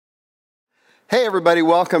Hey everybody,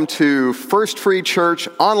 welcome to First Free Church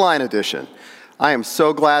Online Edition. I am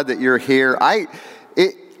so glad that you're here. I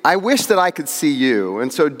wish that I could see you,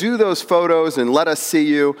 and so do those photos and let us see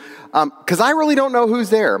you, because I really don't know who's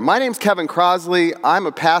there. My name's Kevin Crosley. I'm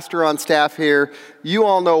a pastor on staff here. You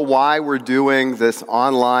all know why we're doing this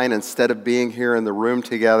online instead of being here in the room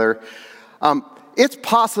together. It's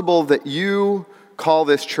possible that you call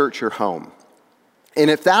this church your home. And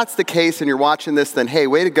if that's the case and you're watching this, then hey,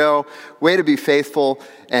 way to go, way to be faithful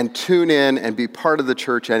and tune in and be part of the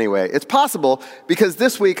church anyway. It's possible because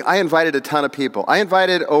this week I invited a ton of people. I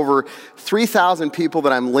invited over 3,000 people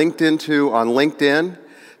that I'm linked into on LinkedIn.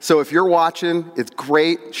 So if you're watching, it's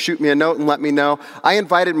great. Shoot me a note and let me know. I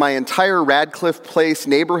invited my entire Radcliffe Place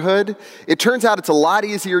neighborhood. It turns out it's a lot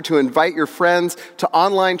easier to invite your friends to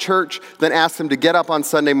online church than ask them to get up on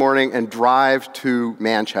Sunday morning and drive to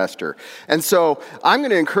Manchester. And so I'm going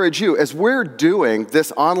to encourage you, as we're doing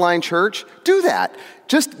this online church, do that.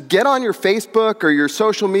 Just get on your Facebook or your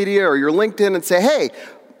social media or your LinkedIn and say, hey,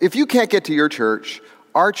 if you can't get to your church,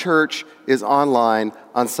 our church is online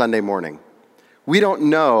on Sunday morning. We don't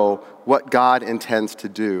know what God intends to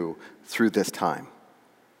do through this time.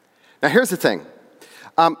 Now, here's the thing.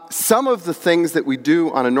 Some of the things that we do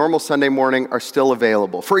on a normal Sunday morning are still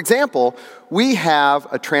available. For example, we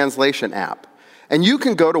have a translation app. And you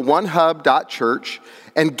can go to onehub.church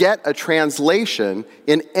and get a translation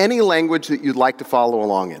in any language that you'd like to follow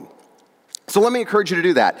along in. So let me encourage you to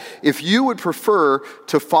do that. If you would prefer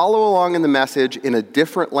to follow along in the message in a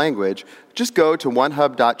different language, just go to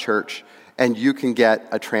onehub.church and you can get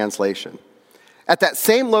a translation. At that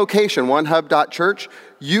same location, onehub.church,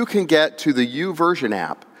 you can get to the YouVersion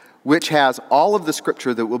app, which has all of the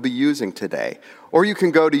scripture that we'll be using today. Or you can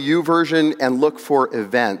go to YouVersion and look for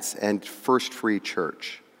events and First Free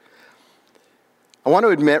Church. I want to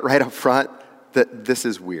admit right up front that this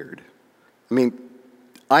is weird.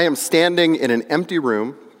 I am standing in an empty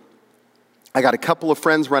room. I got a couple of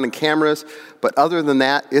friends running cameras, but other than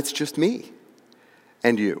that, it's just me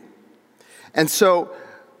and you. And so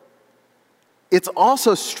it's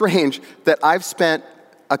also strange that I've spent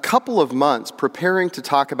a couple of months preparing to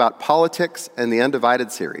talk about politics and the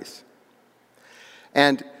Undivided series.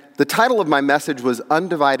 And the title of my message was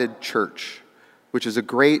Undivided Church, which is a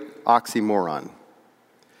great oxymoron.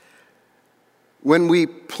 When we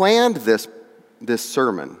planned this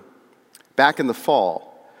sermon back in the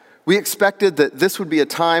fall, we expected that this would be a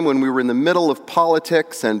time when we were in the middle of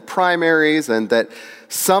politics and primaries and that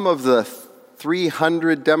some of the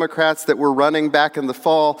 300 Democrats that were running back in the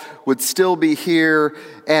fall would still be here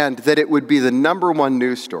and that it would be the number one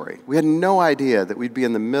news story. We had no idea that we'd be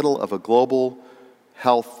in the middle of a global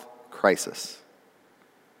health crisis.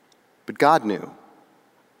 But God knew.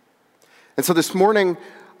 And so this morning,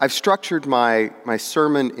 I've structured my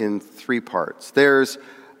sermon in 3 parts. There's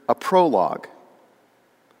a prologue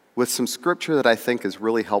with some scripture that I think is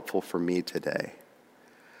really helpful for me today.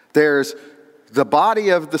 There's the body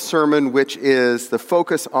of the sermon, which is the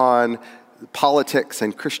focus on politics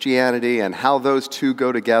and Christianity and how those two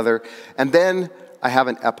go together. And then I have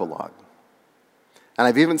an epilogue. And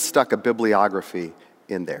I've even stuck a bibliography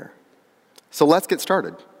in there. So let's get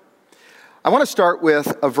started. I want to start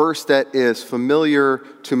with a verse that is familiar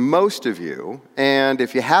to most of you. And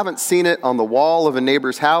if you haven't seen it on the wall of a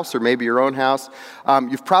neighbor's house or maybe your own house,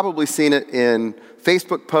 you've probably seen it in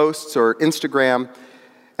Facebook posts or Instagram.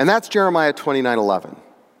 And that's Jeremiah 29:11.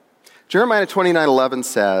 Jeremiah 29:11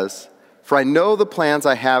 says, "For I know the plans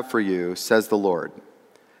I have for you, says the Lord.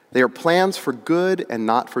 They are plans for good and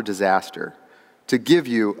not for disaster, to give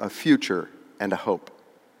you a future and a hope."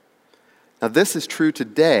 Now this is true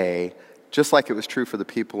today, just like it was true for the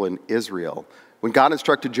people in Israel, when God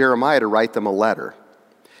instructed Jeremiah to write them a letter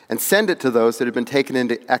and send it to those that had been taken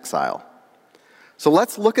into exile. So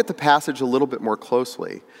let's look at the passage a little bit more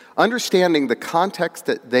closely, understanding the context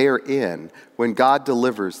that they are in when God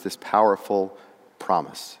delivers this powerful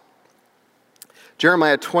promise.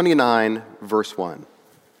 Jeremiah 29, verse 1.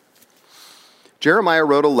 Jeremiah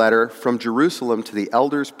wrote a letter from Jerusalem to the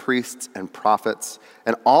elders, priests, and prophets,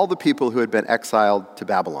 and all the people who had been exiled to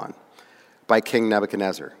Babylon by King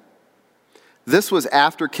Nebuchadnezzar. This was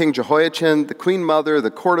after King Jehoiachin, the queen mother,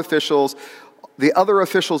 the court officials, the other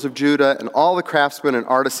officials of Judah, and all the craftsmen and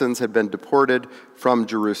artisans had been deported from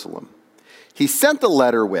Jerusalem. He sent the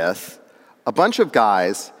letter with a bunch of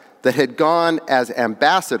guys that had gone as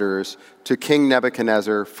ambassadors to King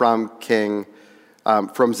Nebuchadnezzar from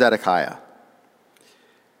Zedekiah.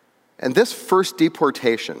 And this first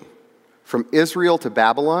deportation from Israel to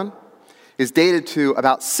Babylon is dated to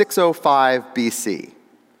about 605 BC.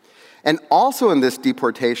 And also in this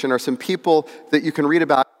deportation are some people that you can read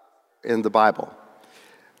about in the Bible.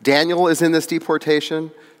 Daniel is in this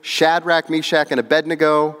deportation. Shadrach, Meshach, and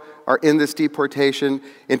Abednego are in this deportation.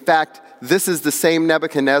 In fact, this is the same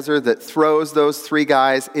Nebuchadnezzar that throws those three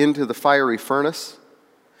guys into the fiery furnace.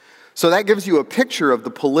 So that gives you a picture of the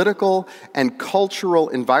political and cultural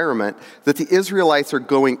environment that the Israelites are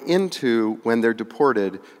going into when they're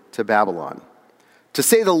deported to Babylon. To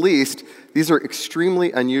say the least, these are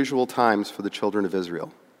extremely unusual times for the children of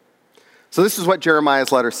Israel. So this is what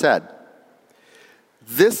Jeremiah's letter said.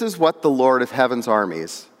 This is what the Lord of heaven's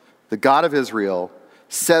armies, the God of Israel,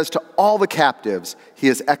 says to all the captives he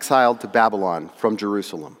has exiled to Babylon from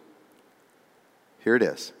Jerusalem. Here it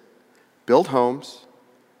is. Build homes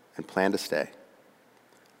and plan to stay.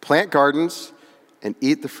 Plant gardens and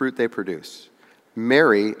eat the fruit they produce.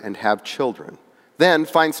 Marry and have children. Then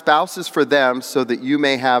find spouses for them so that you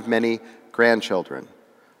may have many grandchildren.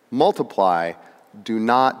 Multiply, do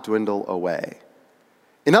not dwindle away.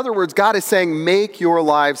 In other words, God is saying, make your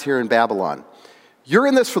lives here in Babylon. You're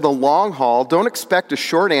in this for the long haul. Don't expect a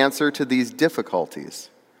short answer to these difficulties.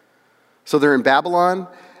 So they're in Babylon,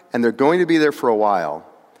 and they're going to be there for a while.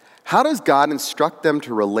 How does God instruct them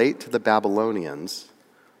to relate to the Babylonians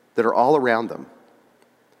that are all around them?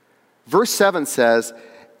 Verse 7 says,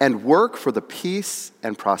 and work for the peace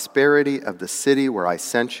and prosperity of the city where I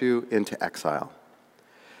sent you into exile.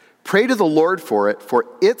 Pray to the Lord for it, for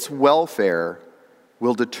its welfare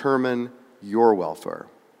will determine your welfare.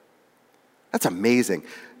 That's amazing.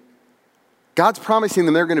 God's promising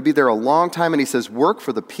them they're going to be there a long time, and he says, work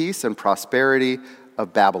for the peace and prosperity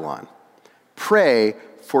of Babylon. Pray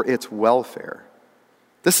for its welfare.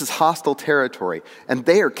 This is hostile territory, and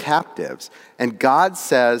they are captives. And God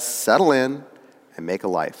says, settle in and make a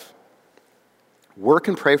life. Work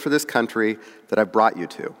and pray for this country that I've brought you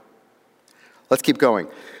to. Let's keep going.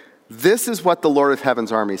 This is what the Lord of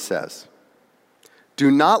heaven's army says. Do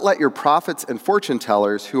not let your prophets and fortune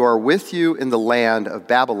tellers who are with you in the land of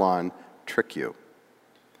Babylon trick you.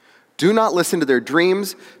 Do not listen to their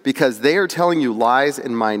dreams, because they are telling you lies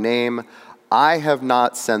in my name. I have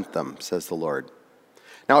not sent them, says the Lord.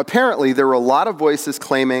 Now, apparently, there were a lot of voices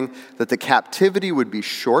claiming that the captivity would be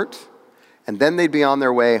short, and then they'd be on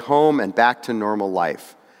their way home and back to normal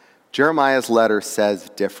life. Jeremiah's letter says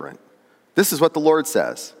different. This is what the Lord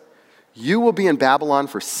says. You will be in Babylon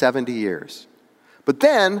for 70 years. But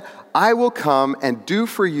then I will come and do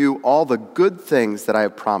for you all the good things that I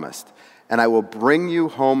have promised, and I will bring you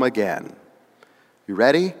home again. You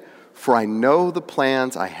ready? For I know the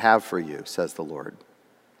plans I have for you, says the Lord.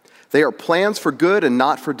 They are plans for good and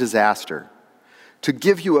not for disaster, to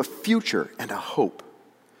give you a future and a hope.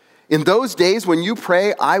 In those days when you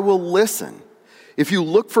pray, I will listen. If you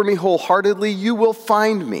look for me wholeheartedly, you will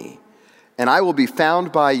find me, and I will be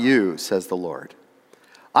found by you, says the Lord.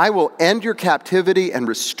 I will end your captivity and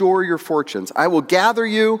restore your fortunes. I will gather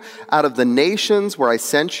you out of the nations where I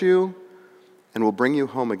sent you and will bring you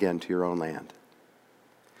home again to your own land.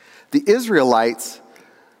 The Israelites'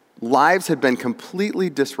 lives had been completely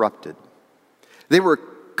disrupted. They were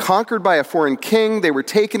conquered by a foreign king. They were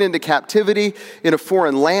taken into captivity in a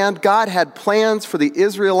foreign land. God had plans for the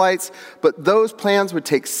Israelites, but those plans would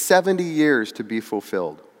take 70 years to be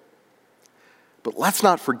fulfilled. But let's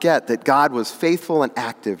not forget that God was faithful and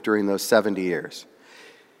active during those 70 years.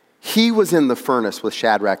 He was in the furnace with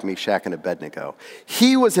Shadrach, Meshach, and Abednego.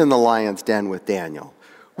 He was in the lion's den with Daniel.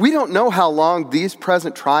 We don't know how long these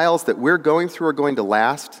present trials that we're going through are going to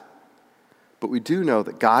last, but we do know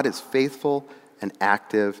that God is faithful and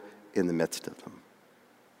active in the midst of them.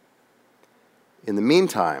 In the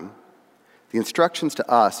meantime, the instructions to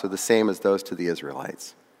us are the same as those to the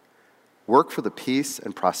Israelites. Work for the peace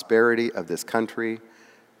and prosperity of this country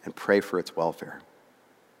and pray for its welfare.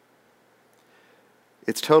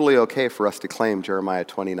 It's totally okay for us to claim Jeremiah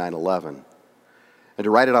 29:11 and to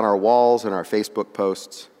write it on our walls and our Facebook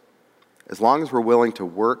posts, as long as we're willing to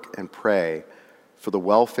work and pray for the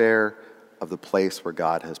welfare of the place where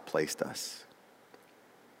God has placed us.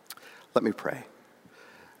 Let me pray.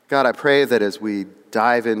 God, I pray that as we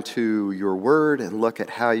dive into your word and look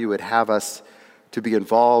at how you would have us to be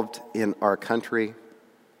involved in our country,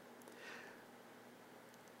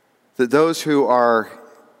 that those who are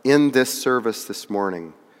in this service this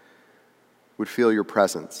morning would feel your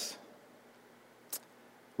presence,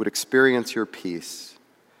 would experience your peace,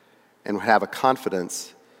 and would have a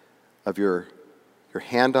confidence of your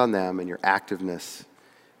hand on them and your activeness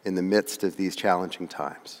in the midst of these challenging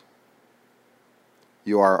times.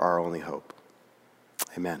 You are our only hope.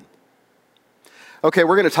 Amen. Okay,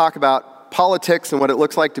 we're going to talk about politics and what it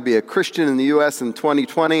looks like to be a Christian in the U.S. in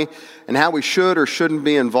 2020 and how we should or shouldn't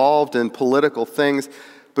be involved in political things.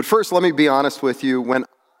 But first, let me be honest with you. When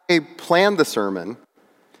planned the sermon,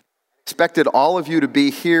 expected all of you to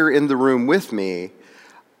be here in the room with me,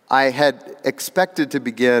 I had expected to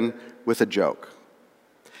begin with a joke.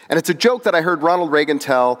 And it's a joke that I heard Ronald Reagan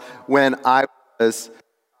tell when I was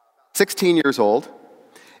 16 years old,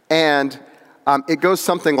 and it goes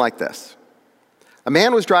something like this. A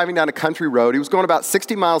man was driving down a country road. He was going about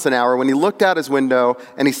 60 miles an hour when he looked out his window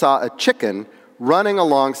and he saw a chicken running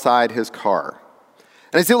alongside his car.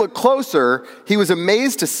 And as he looked closer, he was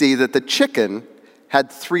amazed to see that the chicken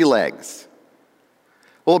had 3 legs.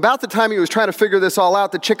 Well, about the time he was trying to figure this all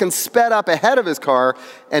out, the chicken sped up ahead of his car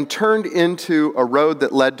and turned into a road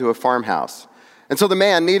that led to a farmhouse. And so the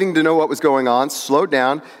man, needing to know what was going on, slowed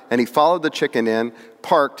down and he followed the chicken in,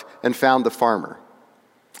 parked, and found the farmer.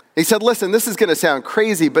 He said, "Listen, this is going to sound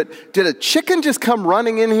crazy, but did a chicken just come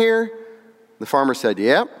running in here?" The farmer said,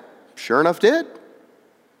 "Yep, sure enough did."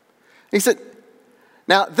 He said,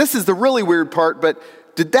 "Now, this is the really weird part, but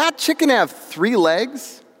did that chicken have 3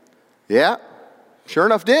 legs?" "Yeah, sure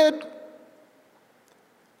enough did."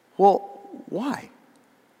 "Well, why?" He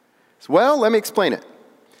said, "Well, let me explain it.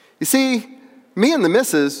 You see, me and the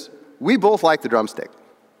missus, we both like the drumstick.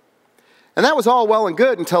 And that was all well and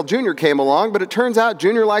good until Junior came along, but it turns out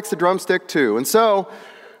Junior likes the drumstick too. And so,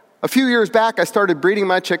 a few years back, I started breeding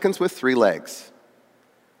my chickens with 3 legs.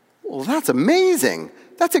 Well, that's amazing.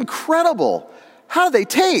 That's incredible. How do they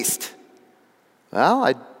taste? Well,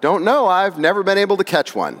 I don't know. I've never been able to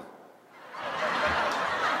catch one.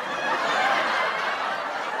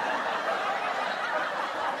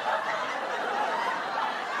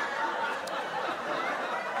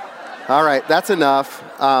 All right, that's enough.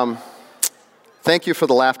 Thank you for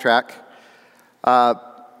the laugh track.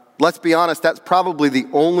 Let's be honest, that's probably the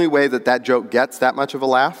only way that joke gets that much of a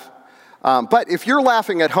laugh. But if you're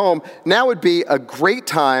laughing at home, now would be a great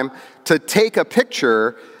time to take a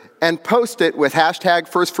picture and post it with hashtag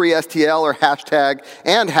FirstFreeSTL or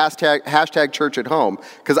hashtag Church at Home,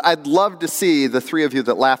 because I'd love to see the 3 of you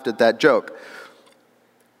that laughed at that joke.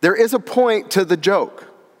 There is a point to the joke.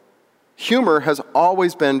 Humor has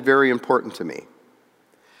always been very important to me.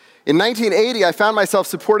 In 1980, I found myself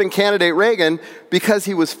supporting candidate Reagan because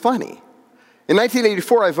he was funny. In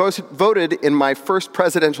 1984, I voted in my first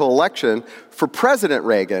presidential election for President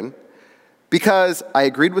Reagan because I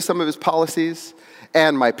agreed with some of his policies,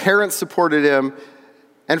 and my parents supported him,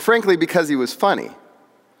 and frankly, because he was funny.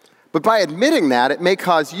 But by admitting that, it may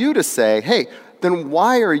cause you to say, "Hey, then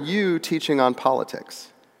why are you teaching on politics?"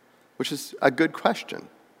 Which is a good question.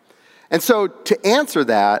 And so to answer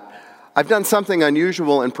that, I've done something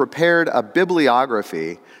unusual and prepared a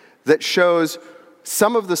bibliography that shows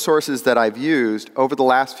some of the sources that I've used over the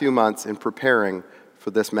last few months in preparing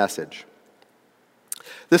for this message.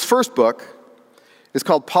 This first book is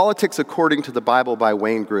called Politics According to the Bible by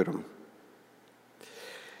Wayne Grudem.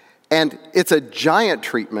 And it's a giant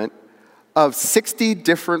treatment of 60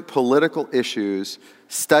 different political issues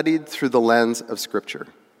studied through the lens of Scripture.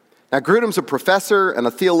 Now, Grudem's a professor and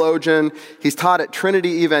a theologian. He's taught at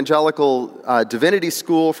Trinity Evangelical Divinity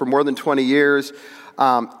School for more than 20 years.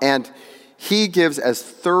 And he gives as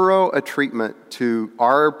thorough a treatment to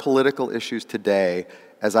our political issues today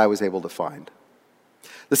as I was able to find.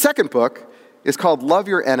 The second book is called Love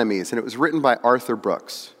Your Enemies, and it was written by Arthur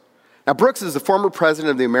Brooks. Now, Brooks is the former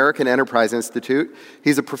president of the American Enterprise Institute.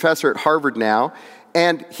 He's a professor at Harvard now,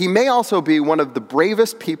 and he may also be one of the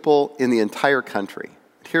bravest people in the entire country.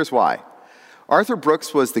 Here's why. Arthur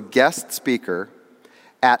Brooks was the guest speaker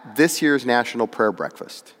at this year's National Prayer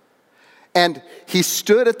Breakfast. And he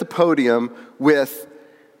stood at the podium with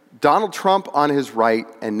Donald Trump on his right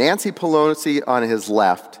and Nancy Pelosi on his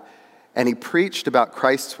left, and he preached about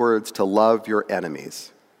Christ's words to love your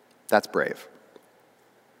enemies. That's brave.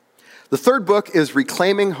 The third book is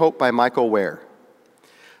Reclaiming Hope by Michael Wear.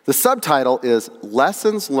 The subtitle is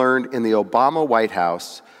Lessons Learned in the Obama White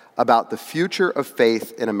House about the future of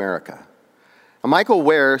faith in America. Now, Michael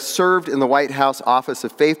Wear served in the White House Office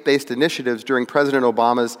of Faith-Based Initiatives during President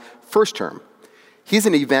Obama's first term. He's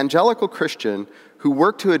an evangelical Christian who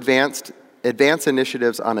worked to advance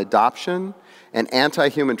initiatives on adoption and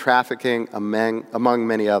anti-human trafficking, among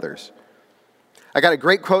many others. I got a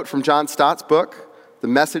great quote from John Stott's book, The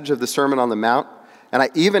Message of the Sermon on the Mount, and I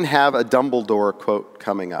even have a Dumbledore quote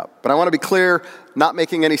coming up. But I want to be clear, not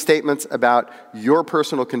making any statements about your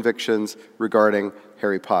personal convictions regarding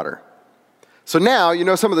Harry Potter. So now you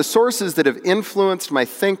know some of the sources that have influenced my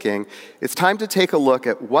thinking. It's time to take a look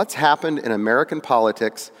at what's happened in American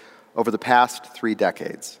politics over the past 3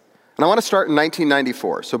 decades. And I want to start in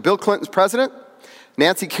 1994. So Bill Clinton's president,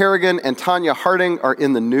 Nancy Kerrigan and Tonya Harding are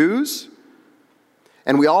in the news,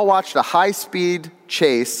 and we all watched a high-speed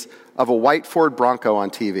chase of a white Ford Bronco on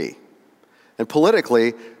TV. And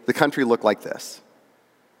politically, the country looked like this.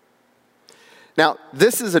 Now,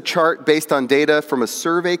 this is a chart based on data from a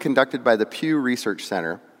survey conducted by the Pew Research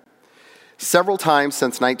Center several times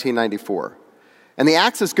since 1994. And the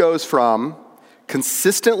axis goes from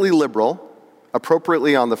consistently liberal,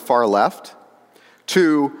 appropriately on the far left,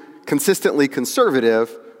 to consistently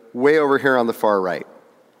conservative, way over here on the far right.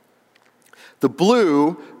 The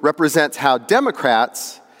blue represents how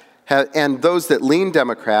Democrats and those that lean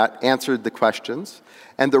Democrat answered the questions,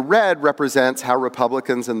 and the red represents how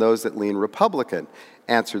Republicans and those that lean Republican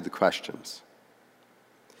answered the questions.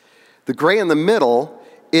 The gray in the middle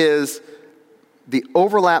is the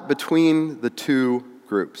overlap between the two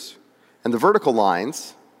groups, and the vertical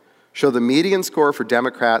lines show the median score for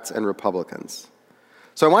Democrats and Republicans.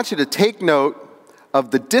 So I want you to take note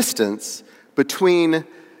of the distance between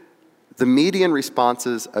the median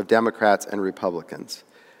responses of Democrats and Republicans.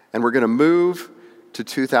 And we're going to move to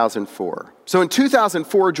 2004. So in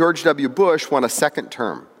 2004, George W. Bush won a second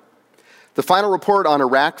term. The final report on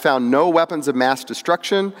Iraq found no weapons of mass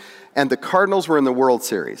destruction, and the Cardinals were in the World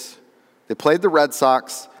Series. They played the Red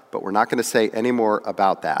Sox, but we're not going to say any more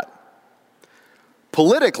about that.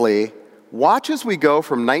 Politically, watch as we go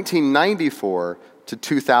from 1994 to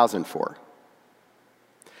 2004.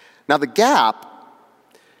 Now, the gap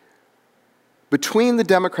between the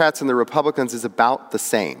Democrats and the Republicans is about the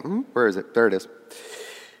same. Where is it? There it is.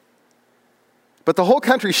 But the whole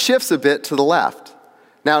country shifts a bit to the left.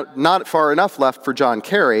 Now, not far enough left for John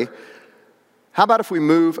Kerry. How about if we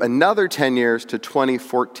move another 10 years to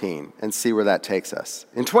 2014 and see where that takes us?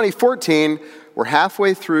 In 2014, we're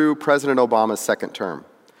halfway through President Obama's second term.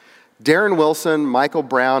 Darren Wilson, Michael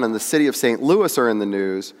Brown, and the city of St. Louis are in the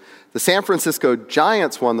news. The San Francisco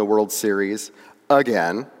Giants won the World Series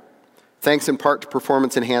again, thanks in part to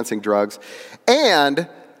performance-enhancing drugs. And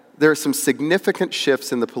there are some significant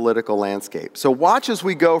shifts in the political landscape. So watch as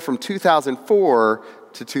we go from 2004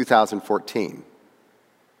 to 2014.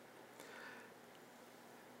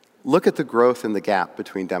 Look at the growth in the gap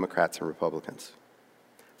between Democrats and Republicans.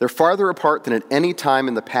 They're farther apart than at any time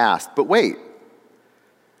in the past. But wait,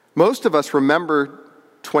 most of us remember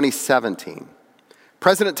 2017.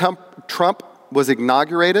 President Trump was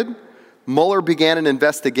inaugurated. Mueller began an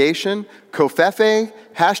investigation. Covfefe,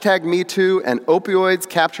 #MeToo, and opioids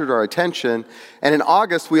captured our attention. And in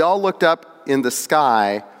August, we all looked up in the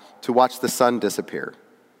sky to watch the sun disappear.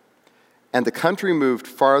 And the country moved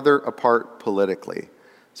farther apart politically.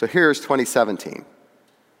 So here's 2017.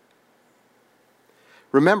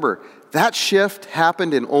 Remember, that shift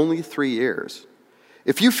happened in only 3 years.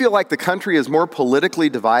 If you feel like the country is more politically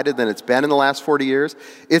divided than it's been in the last 40 years,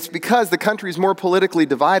 it's because the country is more politically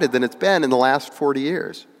divided than it's been in the last 40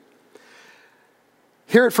 years.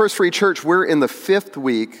 Here at First Free Church, we're in the 5th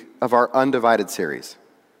week of our Undivided series.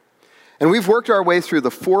 And we've worked our way through the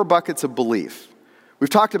 4 buckets of belief. We've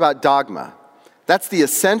talked about dogma. That's the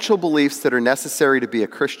essential beliefs that are necessary to be a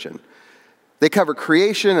Christian. They cover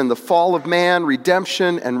creation and the fall of man,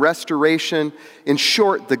 redemption and restoration. In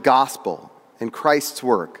short, the gospel and Christ's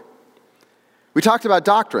work. We talked about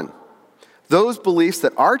doctrine, those beliefs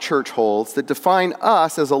that our church holds that define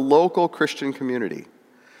us as a local Christian community.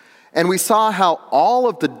 And we saw how all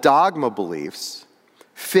of the dogma beliefs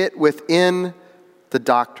fit within the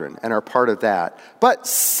doctrine and are part of that. But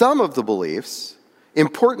some of the beliefs,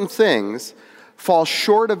 important things, fall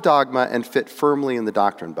short of dogma and fit firmly in the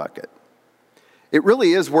doctrine bucket. It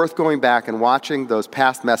really is worth going back and watching those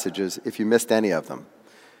past messages if you missed any of them.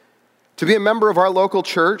 To be a member of our local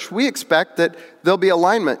church, we expect that there'll be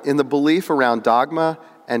alignment in the belief around dogma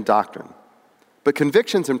and doctrine. But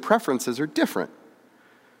convictions and preferences are different.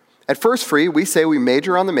 At First Free, we say we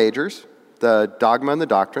major on the majors, the dogma and the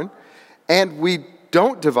doctrine, and we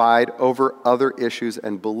don't divide over other issues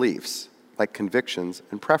and beliefs, like convictions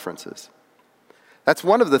and preferences. That's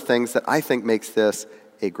one of the things that I think makes this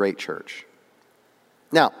a great church.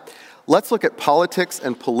 Now, let's look at politics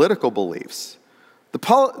and political beliefs. The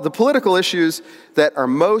political issues that are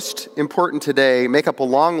most important today make up a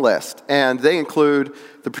long list, and they include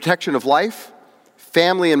the protection of life,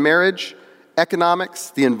 family and marriage,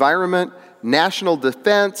 economics, the environment, national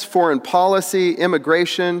defense, foreign policy,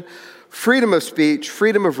 immigration, freedom of speech,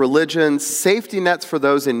 freedom of religion, safety nets for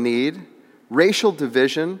those in need, racial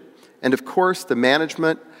division, and of course, the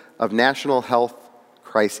management of national health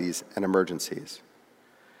crises and emergencies.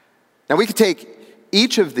 Now, we could take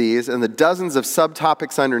each of these and the dozens of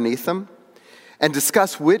subtopics underneath them and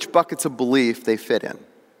discuss which buckets of belief they fit in.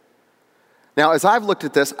 Now, as I've looked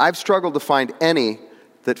at this, I've struggled to find any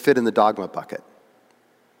that fit in the dogma bucket.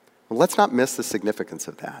 Well, let's not miss the significance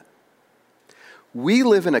of that. we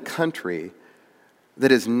live in a country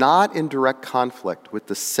that is not in direct conflict with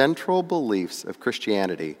the central beliefs of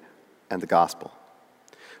Christianity and the gospel.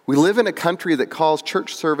 We live in a country that calls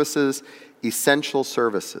church services essential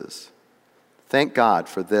services. Thank God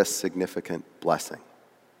for this significant blessing.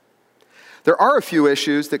 There are a few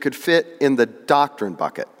issues that could fit in the doctrine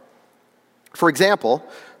bucket. For example,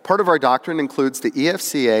 part of our doctrine includes the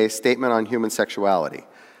EFCA Statement on Human Sexuality,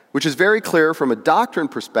 which is very clear from a doctrine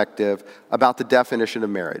perspective about the definition of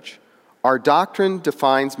marriage. Our doctrine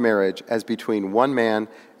defines marriage as between one man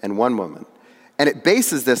and one woman, and it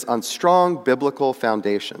bases this on strong biblical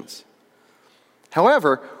foundations.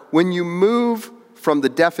 However, when you move from the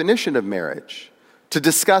definition of marriage to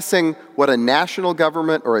discussing what a national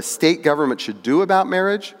government or a state government should do about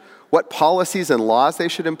marriage, what policies and laws they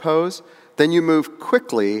should impose, then you move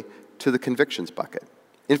quickly to the convictions bucket.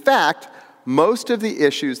 In fact, most of the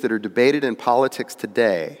issues that are debated in politics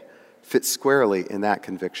today fit squarely in that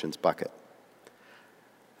convictions bucket.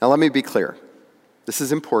 Now let me be clear. This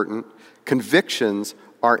is important. Convictions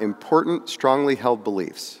are important, strongly held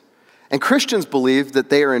beliefs. And Christians believe that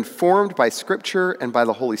they are informed by Scripture and by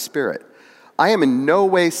the Holy Spirit. I am in no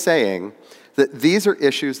way saying that these are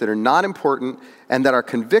issues that are not important and that our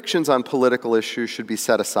convictions on political issues should be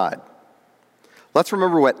set aside. Let's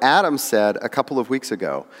remember what Adam said a couple of weeks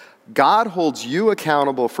ago. God holds you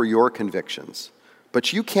accountable for your convictions,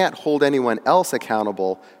 but you can't hold anyone else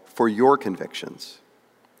accountable for your convictions.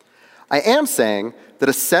 I am saying that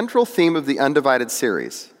a central theme of the Undivided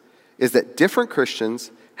series is that different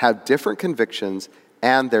Christians have different convictions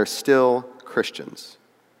and they're still Christians.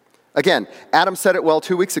 Again, Adam said it well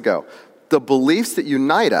 2 weeks ago. The beliefs that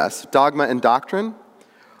unite us, dogma and doctrine,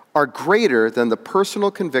 are greater than the personal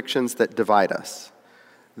convictions that divide us.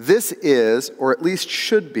 This is, or at least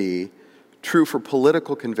should be, true for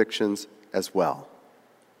political convictions as well.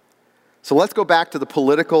 So let's go back to the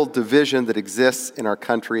political division that exists in our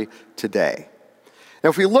country today. Now,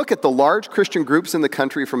 if we look at the large Christian groups in the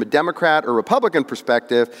country from a Democrat or Republican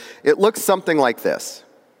perspective, it looks something like this.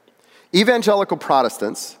 Evangelical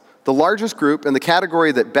Protestants, the largest group in the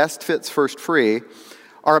category that best fits First Free,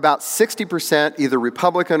 are about 60% either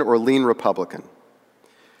Republican or lean Republican,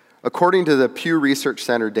 according to the Pew Research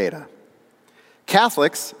Center data.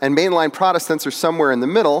 Catholics and mainline Protestants are somewhere in the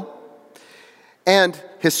middle, and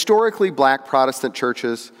historically black Protestant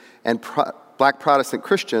churches and black Protestant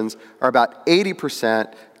Christians are about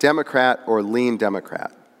 80% Democrat or lean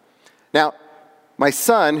Democrat. Now, my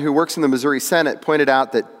son, who works in the Missouri Senate, pointed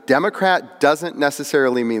out that Democrat doesn't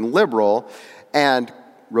necessarily mean liberal, and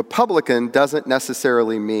Republican doesn't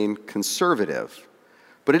necessarily mean conservative.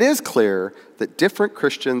 But it is clear that different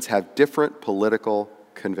Christians have different political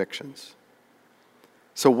convictions.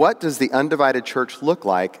 So what does the undivided church look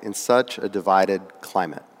like in such a divided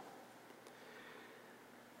climate?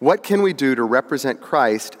 What can we do to represent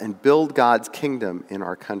Christ and build God's kingdom in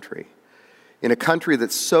our country, in a country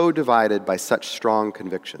that's so divided by such strong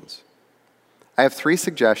convictions? I have 3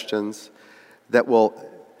 suggestions that will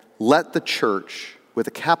let the church, with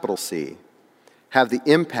a capital C, have the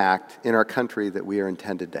impact in our country that we are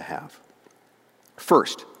intended to have.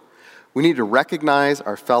 First, we need to recognize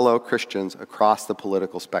our fellow Christians across the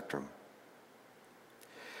political spectrum.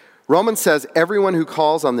 Romans says everyone who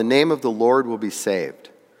calls on the name of the Lord will be saved.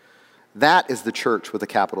 That is the church with a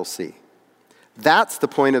capital C. That's the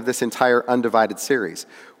point of this entire Undivided series.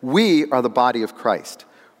 We are the body of Christ.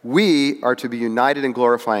 We are to be united in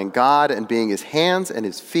glorifying God and being his hands and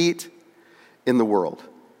his feet in the world.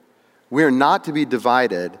 We are not to be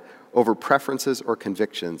divided over preferences or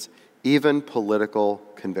convictions, even political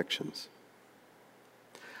convictions.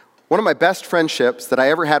 One of my best friendships that I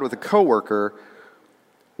ever had with a coworker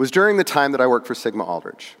was during the time that I worked for Sigma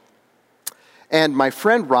Aldrich. And my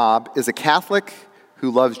friend Rob is a Catholic who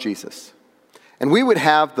loves Jesus. And we would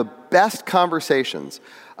have the best conversations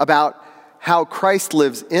about how Christ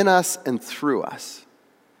lives in us and through us.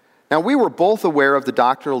 Now, we were both aware of the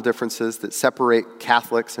doctrinal differences that separate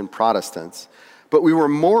Catholics and Protestants, but we were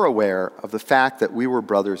more aware of the fact that we were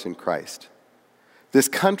brothers in Christ. This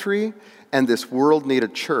country and this world need a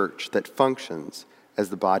church that functions as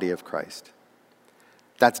the body of Christ.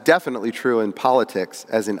 That's definitely true in politics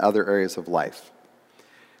as in other areas of life.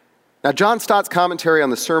 Now, John Stott's commentary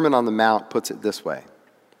on the Sermon on the Mount puts it this way.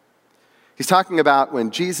 He's talking about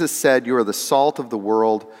when Jesus said, "You are the salt of the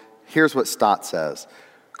world." Here's what Stott says.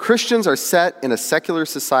 Christians are set in a secular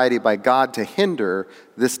society by God to hinder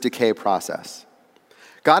this decay process.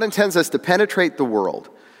 God intends us to penetrate the world.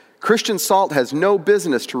 Christian salt has no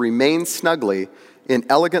business to remain snugly in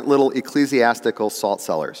elegant little ecclesiastical salt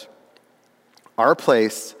cellars. Our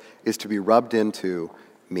place is to be rubbed into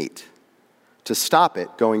meat, to to stop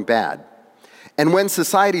it going bad. And when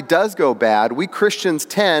society does go bad, we Christians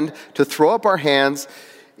tend to throw up our hands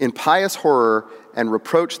in pious horror and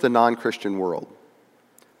reproach the non-Christian world.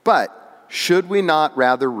 But should we not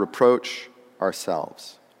rather reproach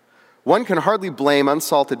ourselves? One can hardly blame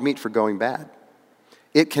unsalted meat for going bad.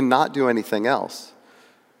 It cannot do anything else.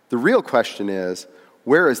 The real question is,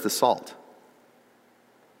 where is the salt?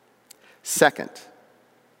 Second,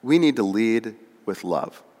 we need to lead with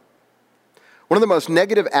love. One of the most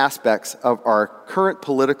negative aspects of our current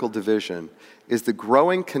political division is the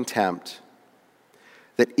growing contempt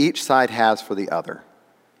that each side has for the other.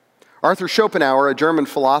 Arthur Schopenhauer, a German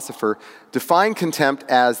philosopher, defined contempt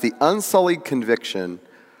as the unsullied conviction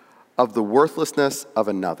of the worthlessness of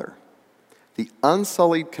another. The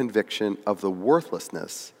unsullied conviction of the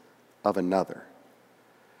worthlessness of another.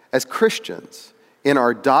 As Christians, in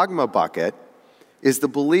our dogma bucket is the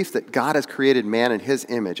belief that God has created man in his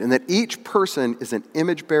image and that each person is an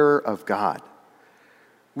image bearer of God.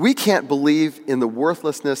 We can't believe in the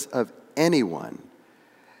worthlessness of anyone,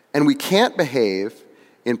 and we can't behave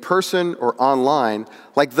in person or online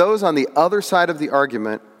like those on the other side of the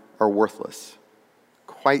argument are worthless.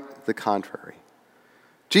 Quite the contrary.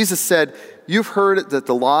 Jesus said, "You've heard that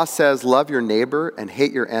the law says love your neighbor and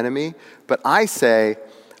hate your enemy, but I say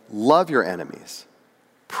love your enemies.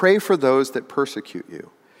 Pray for those that persecute you.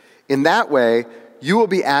 In that way, you will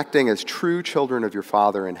be acting as true children of your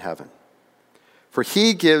Father in heaven. For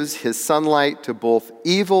he gives his sunlight to both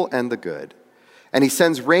evil and the good, and he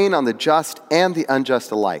sends rain on the just and the unjust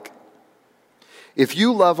alike. If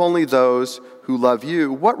you love only those who love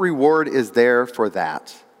you, what reward is there for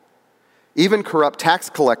that? Even corrupt tax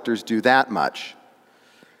collectors do that much.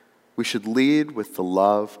 We should lead with the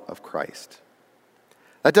love of Christ."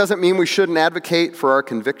 That doesn't mean we shouldn't advocate for our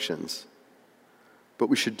convictions, but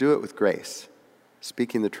we should do it with grace,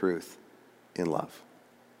 speaking the truth in love.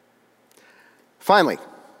 Finally,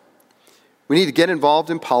 we need to get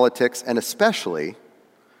involved in politics, and especially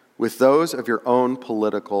with those of your own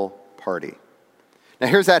political party. Now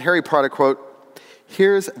here's that Harry Potter quote.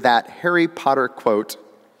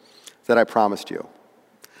 That I promised you.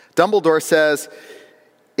 Dumbledore says,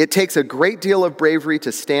 "It takes a great deal of bravery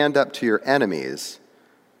to stand up to your enemies,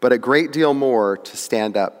 but a great deal more to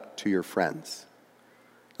stand up to your friends."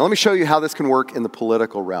 Now let me show you how this can work in the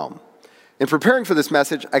political realm. In preparing for this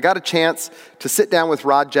message, I got a chance to sit down with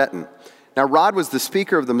Rod Jetton. Now, Rod was the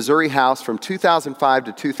Speaker of the Missouri House from 2005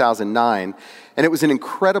 to 2009, and it was an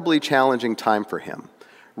incredibly challenging time for him.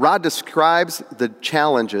 Rod describes the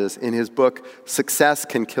challenges in his book, Success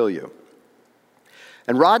Can Kill You.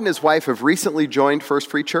 And Rod and his wife have recently joined First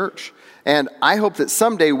Free Church, and I hope that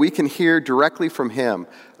someday we can hear directly from him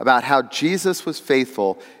about how Jesus was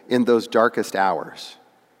faithful in those darkest hours.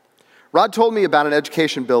 Rod told me about an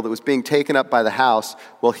education bill that was being taken up by the House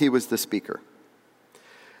while he was the Speaker.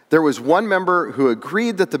 There was one member who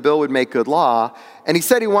agreed that the bill would make good law, and he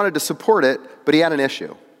said he wanted to support it, but he had an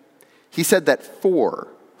issue. He said that four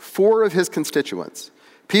of his constituents,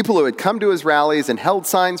 people who had come to his rallies and held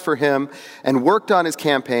signs for him and worked on his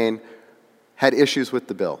campaign, had issues with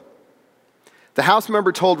the bill. The House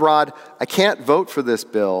member told Rod, "I can't vote for this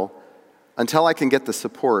bill until I can get the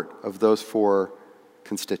support of those four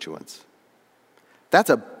constituents." That's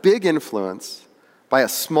a big influence by a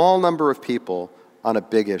small number of people on a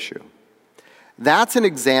big issue. That's an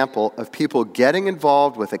example of people getting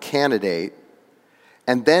involved with a candidate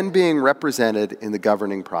and then being represented in the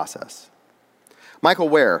governing process. Michael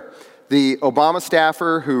Wear, the Obama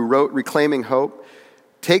staffer who wrote Reclaiming Hope,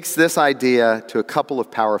 takes this idea to a couple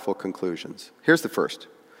of powerful conclusions. Here's the first.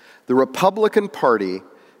 The Republican Party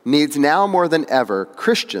needs now more than ever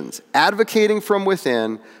Christians advocating from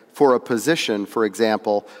within for a position, for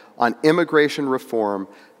example, on immigration reform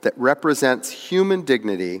that represents human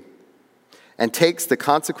dignity and takes the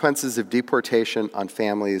consequences of deportation on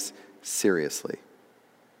families seriously.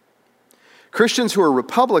 Christians who are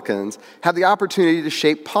Republicans have the opportunity to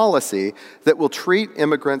shape policy that will treat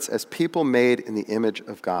immigrants as people made in the image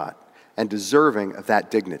of God and deserving of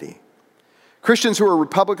that dignity. Christians who are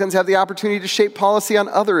Republicans have the opportunity to shape policy on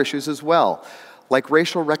other issues as well, like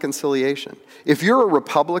racial reconciliation. If you're a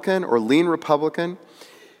Republican or lean Republican,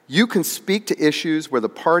 you can speak to issues where the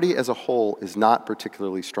party as a whole is not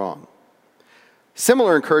particularly strong.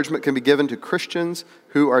 Similar encouragement can be given to Christians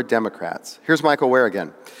who are Democrats. Here's Michael Wear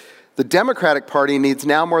again. The Democratic Party needs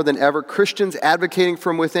now more than ever Christians advocating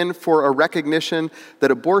from within for a recognition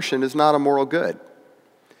that abortion is not a moral good,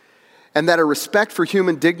 and that a respect for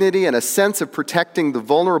human dignity and a sense of protecting the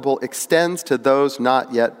vulnerable extends to those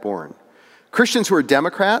not yet born. Christians who are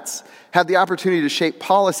Democrats have the opportunity to shape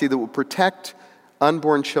policy that will protect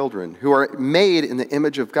unborn children who are made in the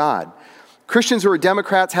image of God. Christians who are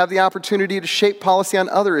Democrats have the opportunity to shape policy on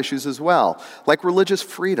other issues as well, like religious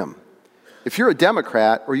freedom. If you're a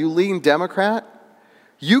Democrat or you lean Democrat,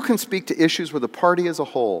 you can speak to issues where the party as a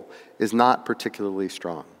whole is not particularly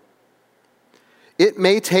strong. It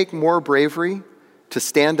may take more bravery to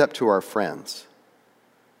stand up to our friends,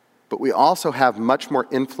 but we also have much more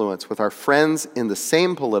influence with our friends in the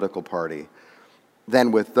same political party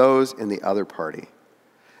than with those in the other party.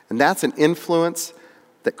 And that's an influence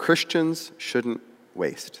that Christians shouldn't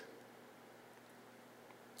waste.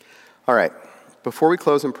 All right, before we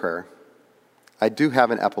close in prayer, I do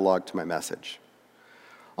have an epilogue to my message.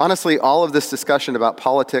 Honestly, all of this discussion about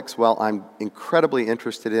politics, while I'm incredibly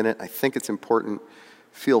interested in it, I think it's important,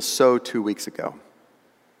 feels so 2 weeks ago.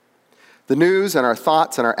 The news and our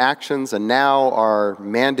thoughts and our actions, and now our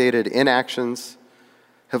mandated inactions,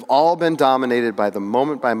 have all been dominated by the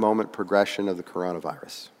moment-by-moment progression of the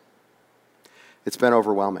coronavirus. It's been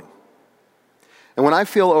overwhelming. And when I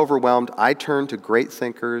feel overwhelmed, I turn to great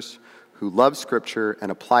thinkers who love Scripture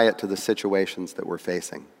and apply it to the situations that we're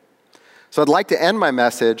facing. So I'd like to end my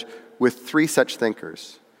message with 3 such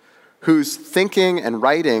thinkers whose thinking and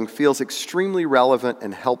writing feels extremely relevant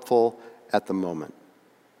and helpful at the moment.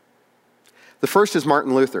 The first is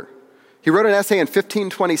Martin Luther. He wrote an essay in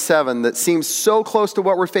 1527 that seems so close to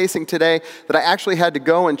what we're facing today that I actually had to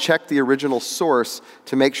go and check the original source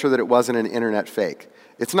to make sure that it wasn't an internet fake.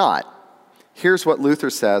 It's not. Here's what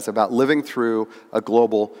Luther says about living through a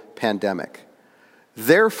global pandemic.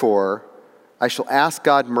 Therefore, I shall ask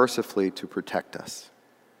God mercifully to protect us.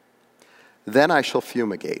 Then I shall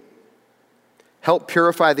fumigate. Help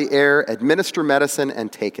purify the air, administer medicine,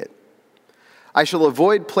 and take it. I shall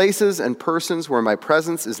avoid places and persons where my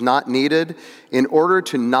presence is not needed in order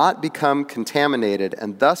to not become contaminated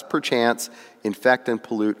and thus perchance infect and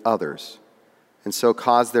pollute others, and so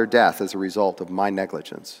cause their death as a result of my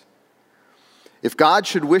negligence. If God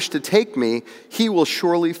should wish to take me, he will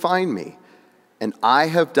surely find me, and I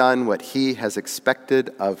have done what he has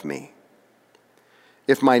expected of me.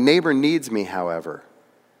 If my neighbor needs me, however,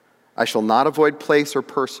 I shall not avoid place or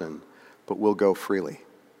person, but will go freely.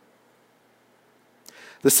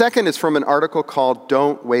 The second is from an article called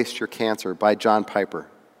Don't Waste Your Cancer by John Piper.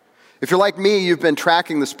 If you're like me, you've been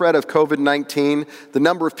tracking the spread of COVID-19, the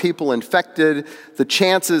number of people infected, the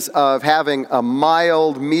chances of having a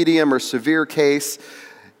mild, medium, or severe case.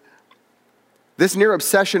 This near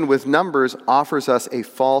obsession with numbers offers us a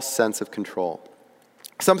false sense of control,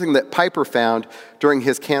 something that Piper found during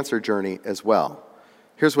his cancer journey as well.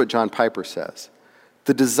 Here's what John Piper says.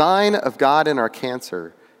 The design of God in our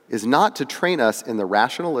cancer is not to train us in the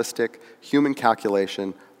rationalistic human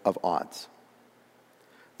calculation of odds.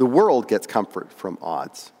 The world gets comfort from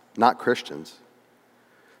odds, not Christians.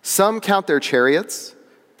 Some count their chariots,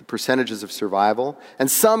 the percentages of survival,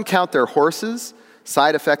 and some count their horses,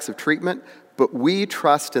 side effects of treatment, but we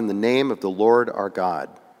trust in the name of the Lord our God.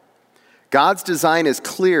 God's design is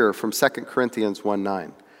clear from 2 Corinthians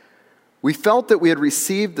 1:9. We felt that we had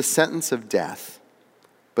received the sentence of death,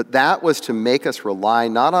 but that was to make us rely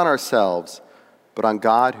not on ourselves, but on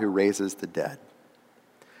God who raises the dead.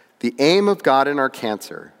 The aim of God in our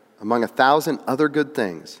cancer, among 1,000 other good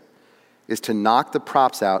things, is to knock the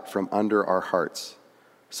props out from under our hearts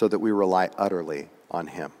so that we rely utterly on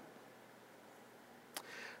him.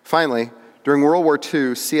 Finally, during World War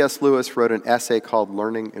II, C.S. Lewis wrote an essay called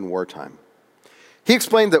Learning in Wartime. He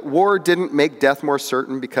explained that war didn't make death more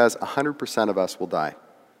certain because 100% of us will die.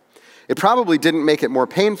 It probably didn't make it more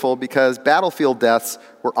painful because battlefield deaths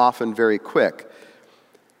were often very quick.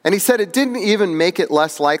 And he said it didn't even make it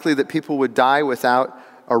less likely that people would die without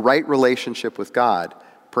a right relationship with God.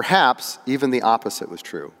 Perhaps even the opposite was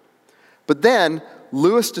true. But then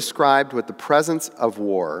Lewis described what the presence of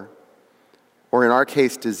war, or in our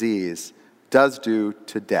case disease, does do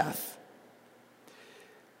to death.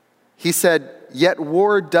 He said, yet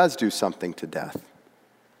war does do something to death.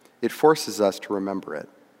 It forces us to remember it.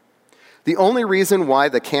 The only reason why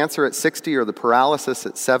the cancer at 60 or the paralysis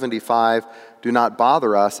at 75 do not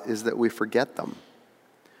bother us is that we forget them.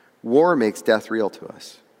 War makes death real to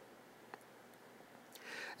us.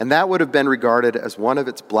 And that would have been regarded as one of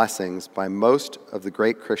its blessings by most of the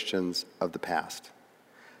great Christians of the past.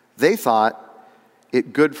 They thought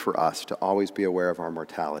it good for us to always be aware of our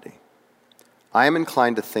mortality. I am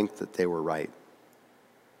inclined to think that they were right.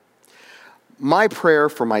 My prayer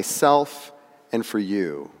for myself and for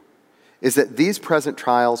you is that these present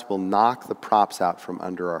trials will knock the props out from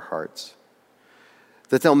under our hearts,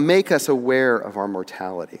 that they'll make us aware of our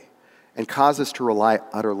mortality and cause us to rely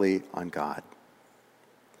utterly on God.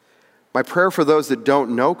 My prayer for those that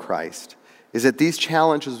don't know Christ is that these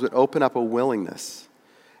challenges would open up a willingness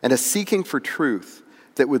and a seeking for truth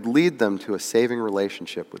that would lead them to a saving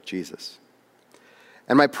relationship with Jesus.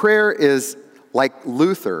 And my prayer is, like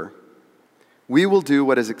Luther, we will do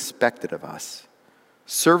what is expected of us,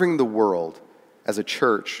 serving the world as a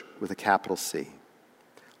church with a capital C.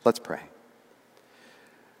 Let's pray.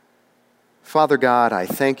 Father God, I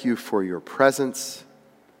thank you for your presence.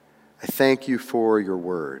 I thank you for your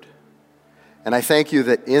word. And I thank you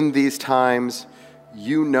that in these times,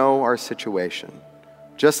 you know our situation,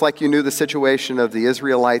 just like you knew the situation of the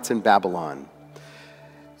Israelites in Babylon.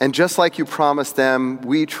 And just like you promised them,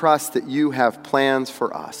 we trust that you have plans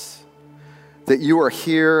for us, that you are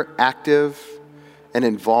here active and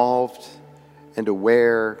involved and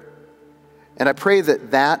aware. And I pray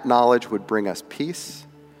that that knowledge would bring us peace,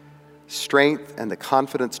 strength, and the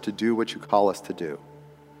confidence to do what you call us to do,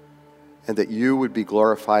 and that you would be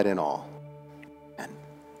glorified in all.